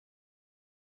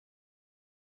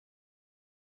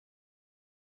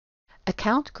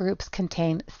Account groups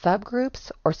contain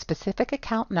subgroups or specific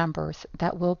account numbers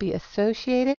that will be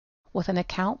associated with an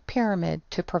account pyramid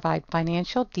to provide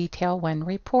financial detail when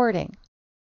reporting.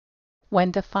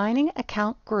 When defining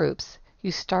account groups,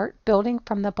 you start building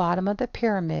from the bottom of the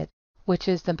pyramid, which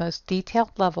is the most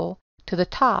detailed level, to the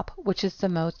top, which is the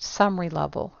most summary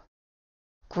level.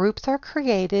 Groups are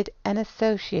created and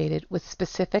associated with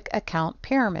specific account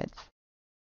pyramids.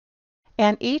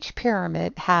 And each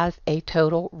pyramid has a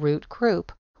total root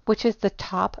group, which is the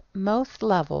topmost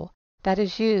level that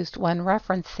is used when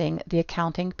referencing the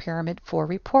accounting pyramid for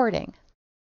reporting.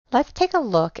 Let's take a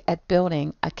look at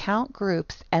building account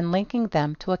groups and linking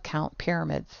them to account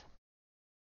pyramids.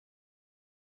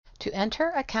 To enter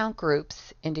account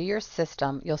groups into your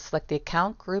system, you'll select the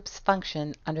Account Groups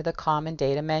function under the Common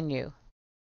Data menu.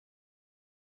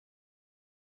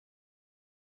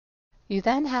 You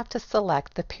then have to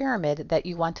select the pyramid that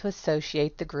you want to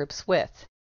associate the groups with.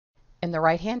 In the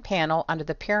right-hand panel under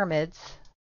the Pyramids,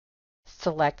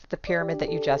 select the pyramid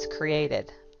that you just created.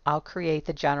 I'll create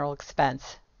the General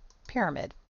Expense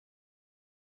pyramid.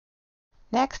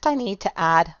 Next, I need to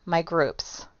add my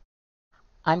groups.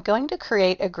 I'm going to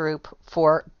create a group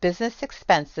for business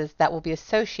expenses that will be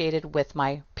associated with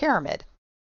my pyramid.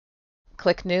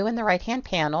 Click New in the right-hand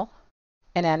panel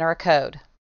and enter a code.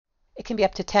 It can be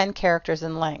up to 10 characters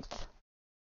in length.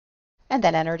 And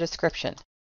then enter a description.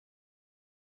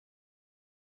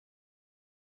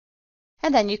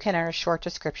 And then you can enter a short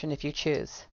description if you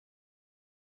choose.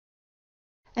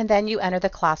 And then you enter the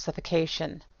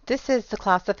classification. This is the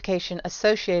classification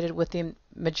associated with the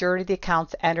majority of the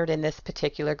accounts entered in this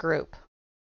particular group.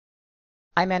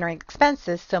 I'm entering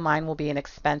expenses, so mine will be an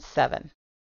expense 7.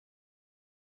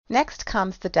 Next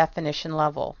comes the definition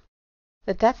level.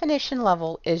 The definition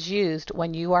level is used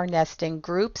when you are nesting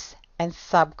groups and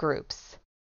subgroups.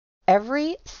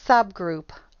 Every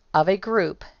subgroup of a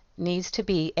group needs to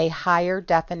be a higher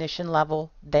definition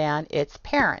level than its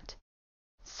parent.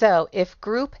 So if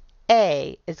Group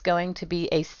A is going to be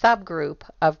a subgroup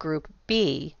of Group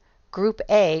B, Group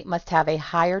A must have a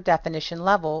higher definition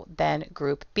level than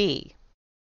Group B.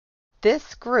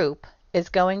 This group is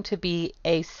going to be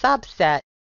a subset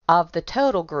of the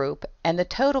total group, and the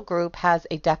total group has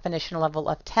a definition level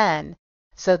of 10,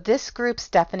 so this group's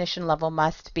definition level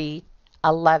must be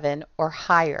 11 or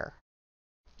higher.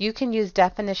 You can use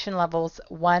definition levels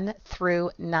 1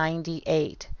 through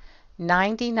 98.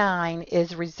 99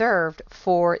 is reserved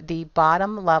for the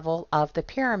bottom level of the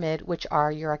pyramid, which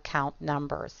are your account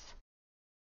numbers.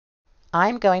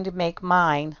 I'm going to make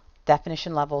mine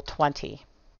definition level 20.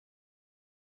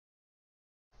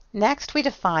 Next, we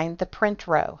define the print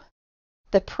row.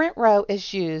 The print row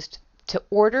is used to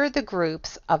order the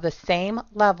groups of the same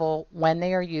level when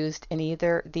they are used in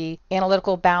either the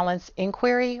analytical balance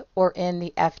inquiry or in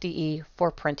the FDE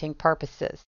for printing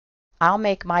purposes. I'll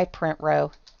make my print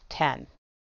row 10.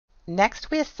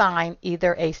 Next, we assign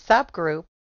either a subgroup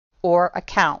or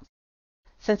account.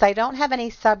 Since I don't have any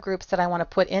subgroups that I want to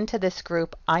put into this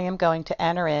group, I am going to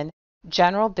enter in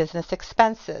general business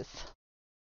expenses.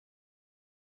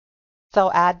 So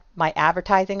I'll add my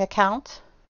advertising account,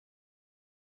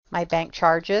 my bank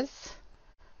charges,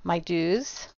 my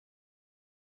dues,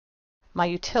 my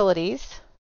utilities,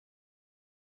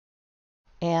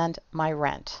 and my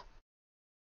rent.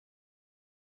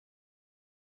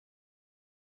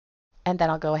 And then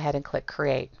I'll go ahead and click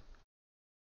Create.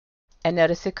 And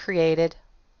notice it created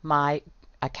my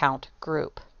account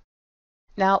group.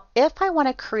 Now, if I want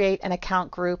to create an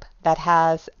account group that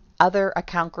has other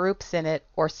account groups in it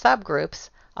or subgroups,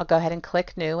 I'll go ahead and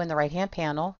click New in the right-hand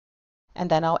panel, and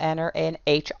then I'll enter an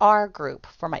HR group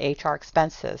for my HR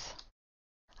expenses.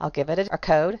 I'll give it a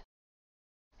code,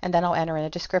 and then I'll enter in a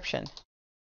description.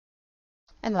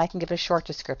 And then I can give it a short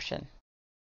description.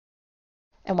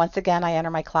 And once again, I enter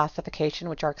my classification,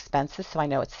 which are expenses, so I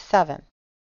know it's 7.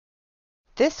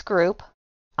 This group,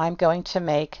 I'm going to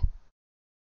make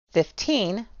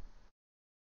 15,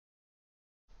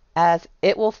 as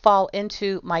it will fall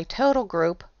into my total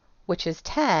group, which is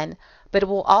 10, but it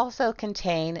will also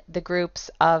contain the groups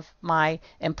of my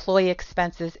employee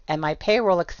expenses and my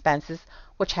payroll expenses,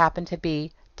 which happen to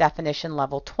be definition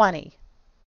level 20.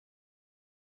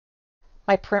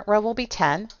 My print row will be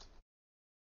 10,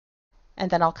 and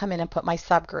then I'll come in and put my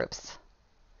subgroups.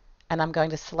 And I'm going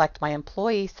to select my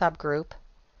employee subgroup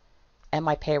and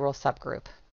my payroll subgroup.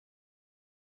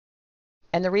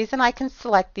 And the reason I can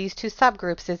select these two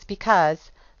subgroups is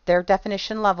because their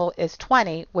definition level is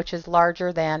 20, which is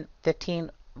larger than 15,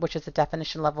 which is the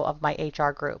definition level of my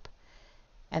HR group.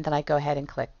 And then I go ahead and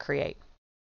click Create.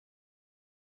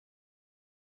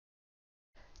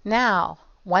 Now,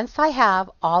 Once I have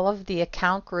all of the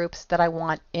account groups that I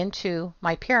want into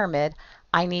my pyramid,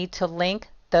 I need to link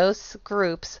those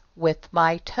groups with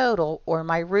my total or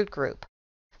my root group.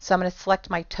 So I'm going to select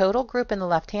my total group in the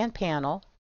left-hand panel,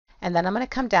 and then I'm going to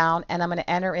come down and I'm going to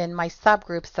enter in my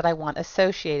subgroups that I want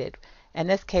associated. In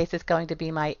this case, it's going to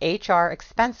be my HR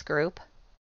expense group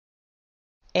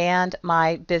and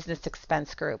my business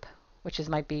expense group, which is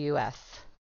my BUS.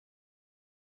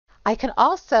 I can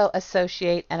also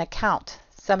associate an account.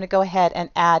 So I'm going to go ahead and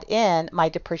add in my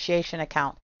depreciation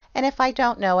account. And if I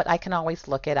don't know it, I can always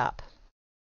look it up.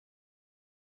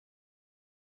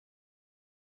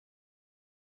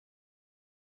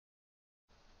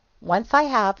 Once I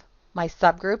have my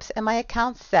subgroups and my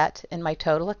accounts set in my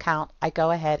total account, I go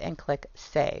ahead and click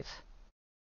Save.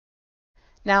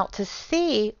 Now to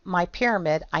see my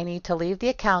pyramid, I need to leave the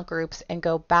account groups and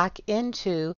go back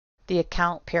into the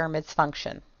Account Pyramids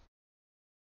function.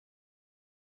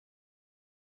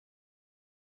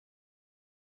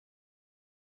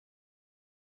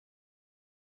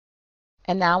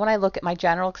 And now when I look at my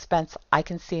general expense, I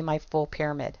can see my full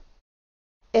pyramid.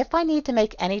 If I need to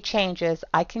make any changes,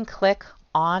 I can click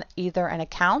on either an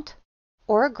account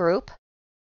or a group,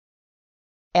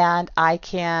 and I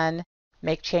can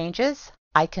make changes,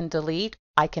 I can delete,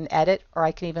 I can edit, or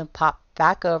I can even pop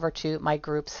back over to my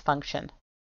groups function.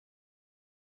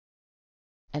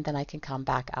 And then I can come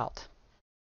back out.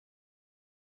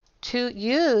 To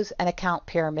use an account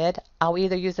pyramid, I'll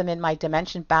either use them in my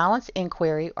dimension balance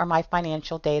inquiry or my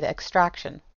financial data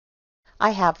extraction.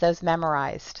 I have those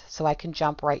memorized, so I can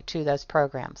jump right to those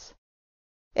programs.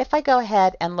 If I go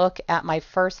ahead and look at my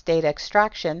first data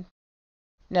extraction,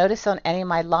 notice on any of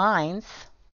my lines,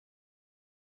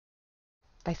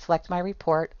 if I select my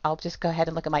report, I'll just go ahead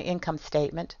and look at my income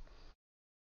statement.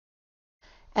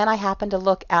 And I happen to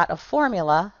look at a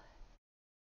formula.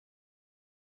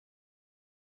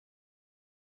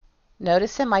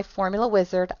 Notice in my formula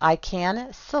wizard, I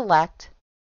can select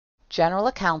general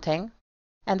accounting,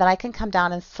 and then I can come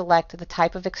down and select the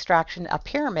type of extraction, a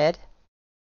pyramid,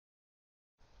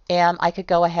 and I could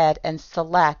go ahead and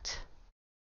select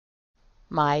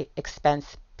my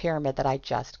expense pyramid that I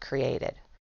just created.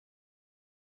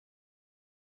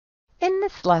 In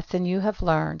this lesson, you have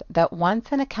learned that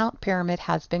once an account pyramid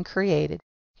has been created,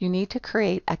 you need to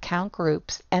create account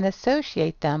groups and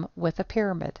associate them with a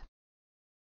pyramid.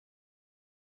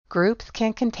 Groups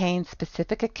can contain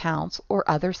specific accounts or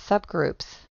other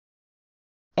subgroups.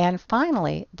 And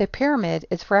finally, the pyramid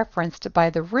is referenced by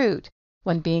the root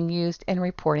when being used in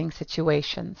reporting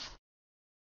situations.